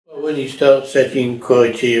when you start setting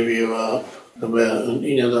criteria up about,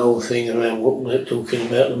 the whole thing around what we're talking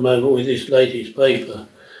about at the moment with this latest paper,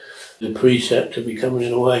 the preceptor becoming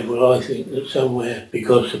in a way, well, I think that somewhere,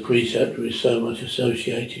 because the preceptor is so much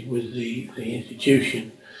associated with the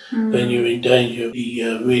institution, then you're in danger of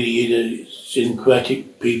the really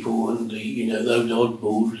idiosyncratic people and those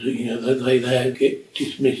oddballs that they get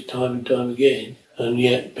dismissed time and time again. And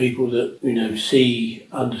yet people that,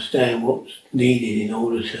 understand what's needed in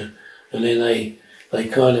order to, and then they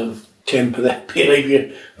kind of temper that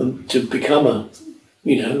behaviour to become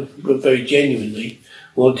very genuinely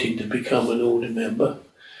wanting to become an order member.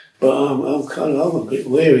 But I'm a bit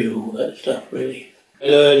wary of all that stuff, really. I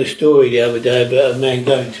heard a story the other day about a man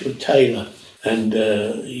going to a tailor and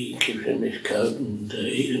he gives him this coat and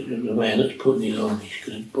the man that's putting it on, he's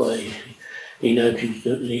going to buy it. He noticed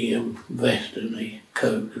that the vest and the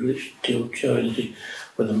coat was still showing.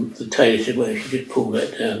 When the tailor said, well, if you just pull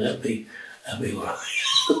that down, that'd be all right.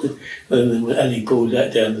 and he pulls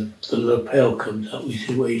that down, the lapel comes up. He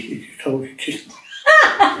said, well, you should just hold it just...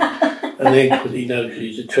 And then, because he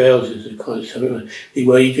notices the trousers are kind of something,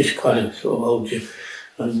 you just kind of sort of hold you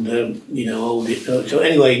and, hold it. So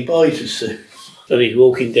anyway, he buys the suit. And he's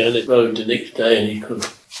walking down the road the next day and he's kind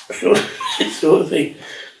of sort of thing.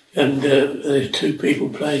 And there's two people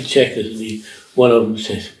playing checkers and one of them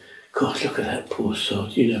says, God, look at that poor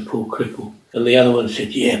sod, poor cripple. And the other one said,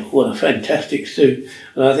 yeah, but what a fantastic suit.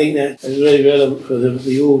 And I think that's really relevant for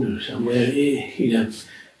the order somewhere,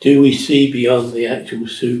 Do we see beyond the actual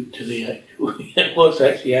suit to the actual, what's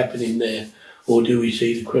actually happening there, or do we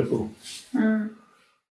see the cripple?